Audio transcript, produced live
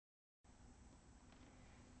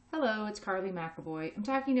Hello, it's Carly McAvoy. I'm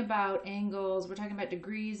talking about angles. We're talking about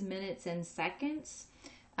degrees, minutes, and seconds.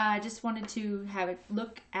 I just wanted to have a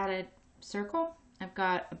look at a circle. I've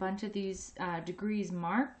got a bunch of these degrees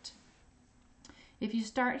marked. If you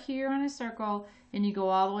start here on a circle and you go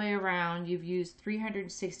all the way around, you've used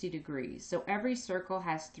 360 degrees. So every circle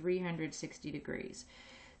has 360 degrees.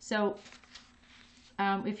 So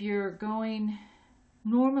if you're going,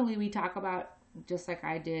 normally we talk about, just like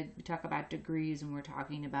I did, we talk about degrees when we're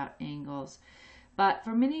talking about angles. But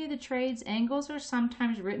for many of the trades, angles are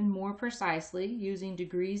sometimes written more precisely using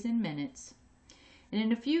degrees and minutes. And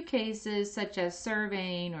in a few cases, such as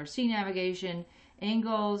surveying or sea navigation,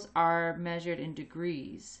 angles are measured in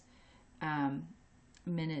degrees,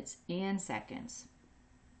 minutes, and seconds.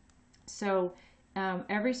 So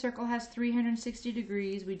every circle has 360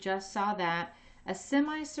 degrees. We just saw that. A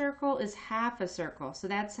semicircle is half a circle, so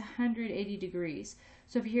that's 180 degrees.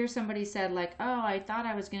 So if you hear somebody said like, oh, I thought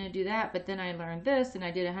I was going to do that, but then I learned this and I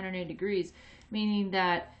did 180 degrees, meaning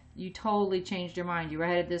that you totally changed your mind. You were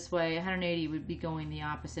headed this way. 180 would be going the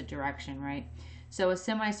opposite direction, right? So a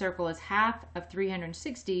semicircle is half of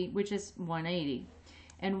 360, which is 180.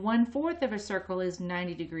 And 1/4 of a circle is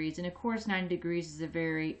 90 degrees. And of course, 90 degrees is a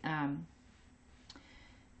very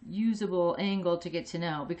usable angle to get to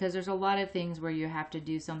know, because there's a lot of things where you have to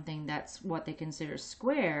do something that's what they consider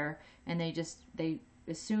square, and they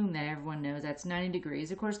assume that everyone knows that's 90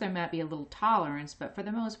 degrees. Of course, there might be a little tolerance, but for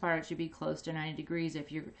the most part, it should be close to 90 degrees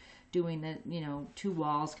if you're doing the, two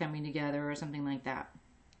walls coming together or something like that.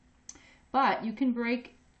 But you can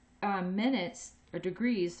break minutes, or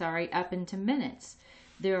degrees, sorry, up into minutes.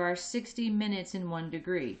 There are 60 minutes in 1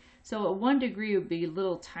 degree. So a 1 degree would be a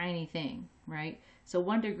little tiny thing, right? So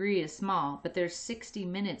 1 degree is small, but there's 60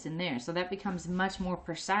 minutes in there. So that becomes much more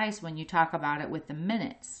precise when you talk about it with the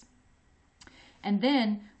minutes. And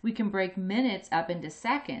then we can break minutes up into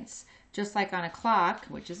seconds. Just like on a clock,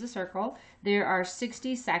 which is a circle, there are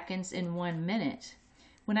 60 seconds in 1 minute.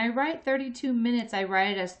 When I write 32 minutes, I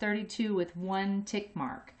write it as 32 with 1 tick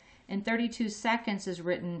mark. And 32 seconds is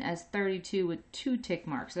written as 32 with 2 tick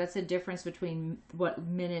marks. So that's the difference between what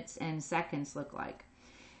minutes and seconds look like.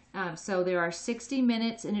 So there are 60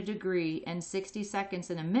 minutes in a degree and 60 seconds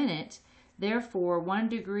in a minute. Therefore, 1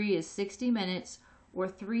 degree is 60 minutes, or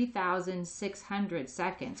 3,600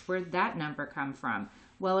 seconds. Where'd that number come from?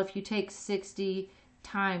 Well, if you take 60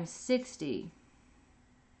 times 60,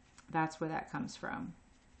 that's where that comes from.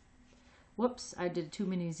 Whoops, I did too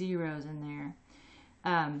many zeros in there.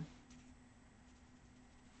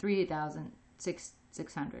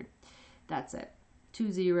 3,600. That's it.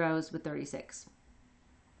 2 zeros with 36.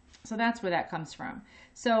 So that's where that comes from.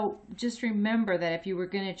 So just remember that if you were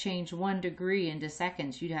going to change 1 degree into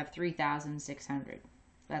seconds, you'd have 3,600.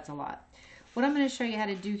 That's a lot. What I'm going to show you how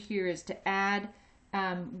to do here is to add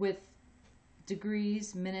with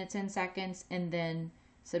degrees, minutes, and seconds, and then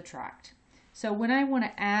subtract. So when I want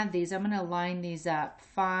to add these, I'm going to line these up.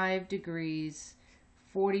 5 degrees,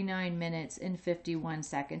 49 minutes, and 51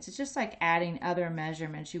 seconds. It's just like adding other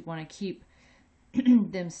measurements. You want to keep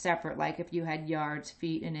them separate. Like if you had yards,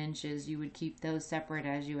 feet, and inches, you would keep those separate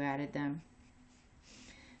as you added them.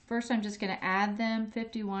 First, I'm just going to add them.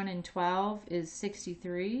 51 and 12 is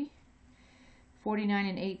 63. 49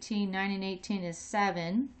 and 18, 9 and 18 is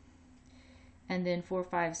 7. And then 4,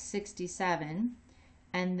 5, 67.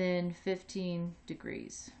 And then 15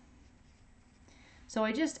 degrees. So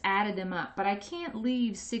I just added them up, but I can't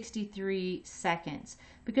leave 63 seconds,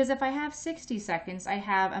 because if I have 60 seconds, I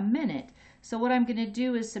have a minute. So what I'm going to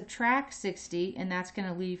do is subtract 60, and that's going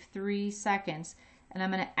to leave 3 seconds, and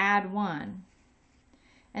I'm going to add 1.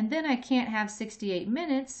 And then I can't have 68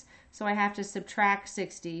 minutes, so I have to subtract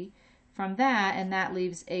 60 from that, and that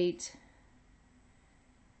leaves 8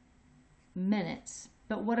 minutes.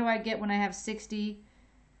 But what do I get when I have 60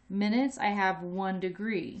 minutes? I have 1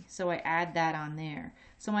 degree, so I add that on there.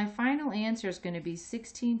 So my final answer is going to be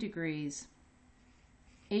 16 degrees,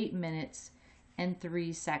 8 minutes, and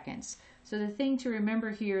 3 seconds. So the thing to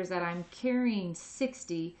remember here is that I'm carrying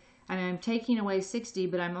 60, and I'm taking away 60,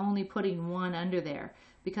 but I'm only putting 1 under there,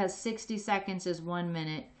 because 60 seconds is 1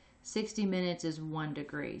 minute, 60 minutes is 1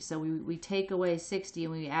 degree. So we take away 60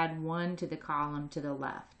 and we add 1 to the column to the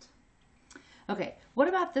left. Okay, what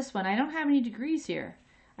about this one? I don't have any degrees here.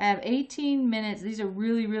 I have 18 minutes. These are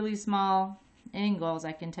really, really small angles,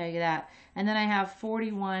 I can tell you that. And then I have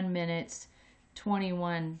 41 minutes,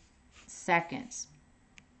 21 seconds.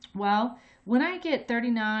 Well, when I get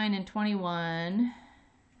 39 and 21,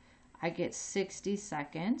 I get 60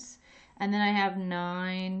 seconds. And then I have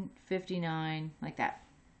 9, 59, like that.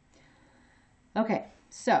 Okay,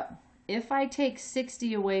 so if I take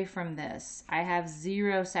 60 away from this, I have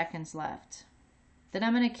 0 seconds left. Then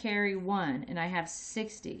I'm going to carry 1 and I have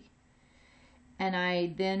 60. And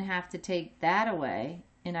I then have to take that away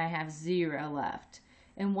and I have 0 left.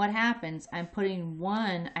 And what happens? I'm putting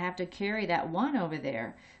 1, I have to carry that 1 over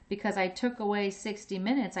there because I took away 60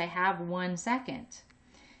 minutes, I have 1 second.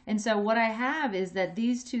 And so what I have is that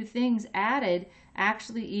these two things added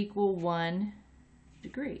actually equal 1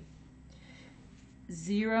 degree.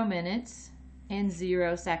 0 minutes and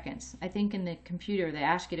 0 seconds. I think in the computer they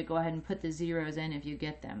ask you to go ahead and put the zeros in if you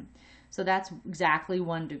get them. So that's exactly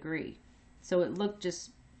 1 degree. So it looked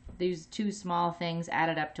just, these two small things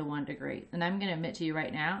added up to 1 degree. And I'm going to admit to you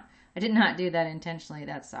right now, I did not do that intentionally.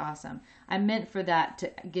 That's awesome. I meant for that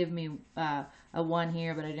to give me a 1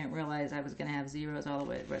 here, but I didn't realize I was going to have zeros all the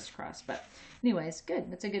way across. But anyways, good.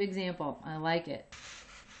 That's a good example. I like it.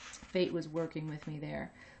 Fate was working with me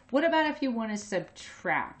there. What about if you want to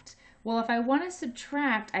subtract? Well, if I want to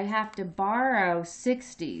subtract, I have to borrow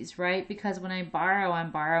 60s, right? Because when I borrow,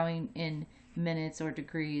 I'm borrowing in minutes or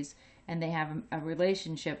degrees, and they have a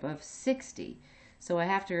relationship of 60. So I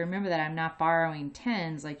have to remember that I'm not borrowing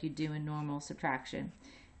tens like you do in normal subtraction.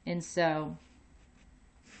 And so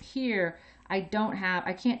here I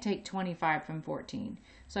can't take 25 from 14.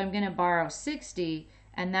 So I'm going to borrow 60,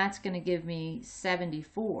 and that's going to give me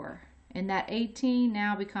 74. And that 18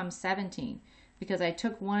 now becomes 17 because I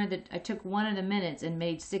took one of the minutes and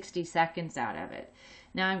made 60 seconds out of it.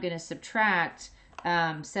 Now I'm going to subtract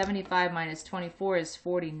 75 minus 24 is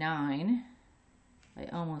 49. I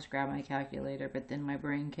almost grabbed my calculator, but then my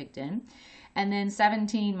brain kicked in. And then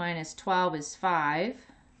 17 minus 12 is 5.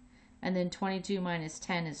 And then 22 minus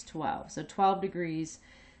 10 is 12. So 12 degrees,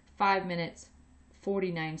 5 minutes,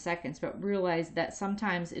 49 seconds. But realize that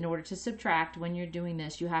sometimes in order to subtract, when you're doing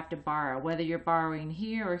this, you have to borrow. Whether you're borrowing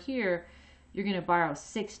here or here, you're going to borrow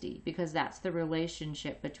 60 because that's the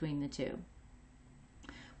relationship between the two.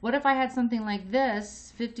 What if I had something like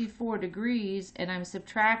this, 54 degrees, and I'm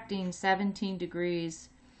subtracting 17 degrees,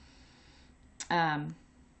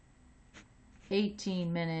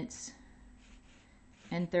 18 minutes,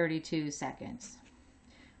 and 32 seconds?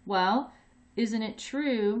 Well, isn't it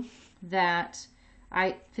true that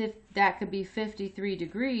that could be 53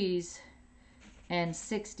 degrees and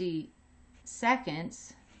 60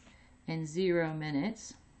 seconds and 0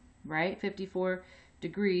 minutes, right? 54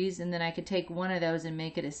 degrees, and then I could take one of those and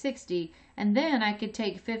make it a 60, and then I could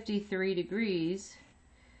take 53 degrees,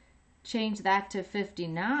 change that to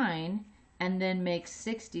 59, and then make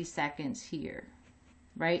 60 seconds here,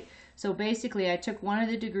 right? So basically I took one of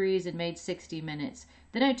the degrees and made 60 minutes.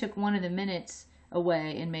 Then I took one of the minutes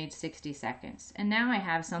away and made 60 seconds. And now I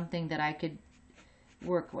have something that I could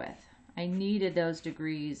work with. I needed those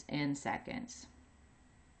degrees and seconds.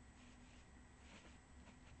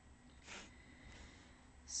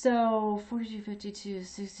 So 42, 52,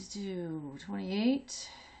 62, 28.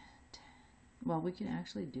 Well, we can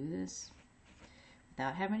actually do this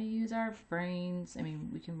without having to use our brains. I mean,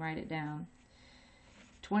 we can write it down.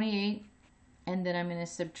 28, and then I'm going to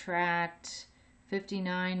subtract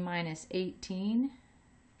 59 minus 18,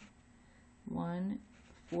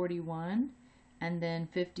 41, and then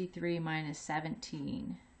 53 minus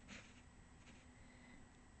 17.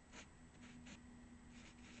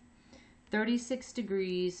 36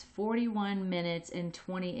 degrees, 41 minutes, and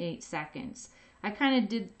 28 seconds. I kind of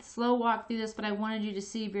did slow walk through this, but I wanted you to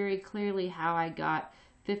see very clearly how I got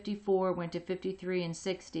 54, went to 53 and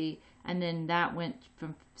 60, and then that went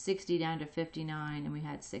from 60 down to 59, and we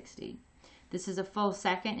had 60. This is a full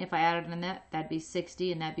second. If I added on that, that'd be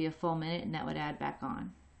 60, and that'd be a full minute, and that would add back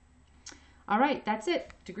on. All right, that's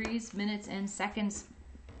it. Degrees, minutes, and seconds,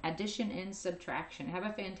 addition and subtraction. Have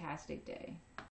a fantastic day.